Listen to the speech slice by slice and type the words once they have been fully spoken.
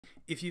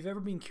If you've ever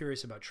been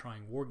curious about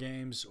trying war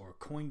games or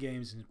coin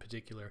games in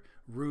particular,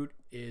 Root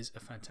is a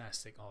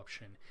fantastic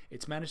option.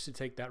 It's managed to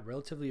take that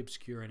relatively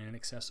obscure and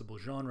inaccessible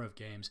genre of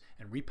games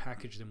and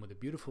repackage them with a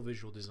beautiful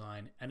visual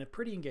design and a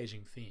pretty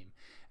engaging theme.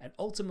 And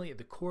ultimately, at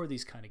the core of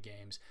these kind of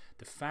games,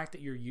 the fact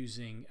that you're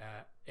using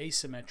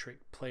asymmetric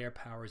player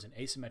powers and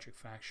asymmetric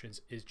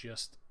factions is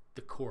just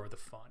the core of the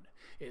fun.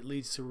 It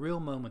leads to real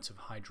moments of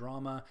high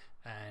drama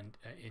and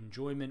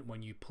enjoyment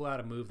when you pull out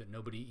a move that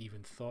nobody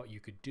even thought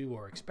you could do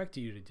or expected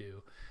you to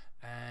do.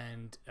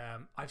 And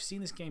I've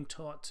seen this game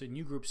taught to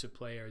new groups of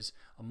players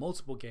on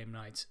multiple game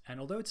nights, and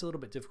although it's a little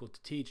bit difficult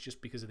to teach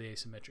just because of the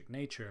asymmetric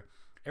nature,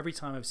 every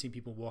time I've seen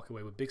people walk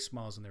away with big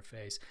smiles on their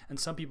face, and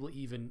some people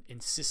even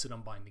insisted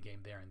on buying the game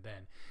there and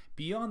then.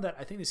 Beyond that,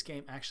 I think this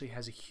game actually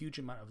has a huge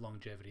amount of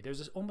longevity.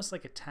 There's almost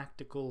like a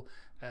tactical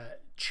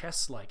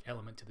chess-like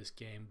element to this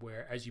game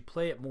where as you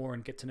play it more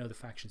and get to know the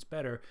factions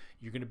better,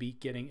 you're going to be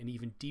getting an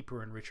even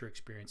deeper and richer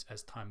experience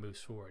as time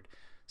moves forward.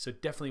 So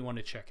definitely want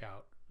to check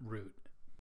out Root.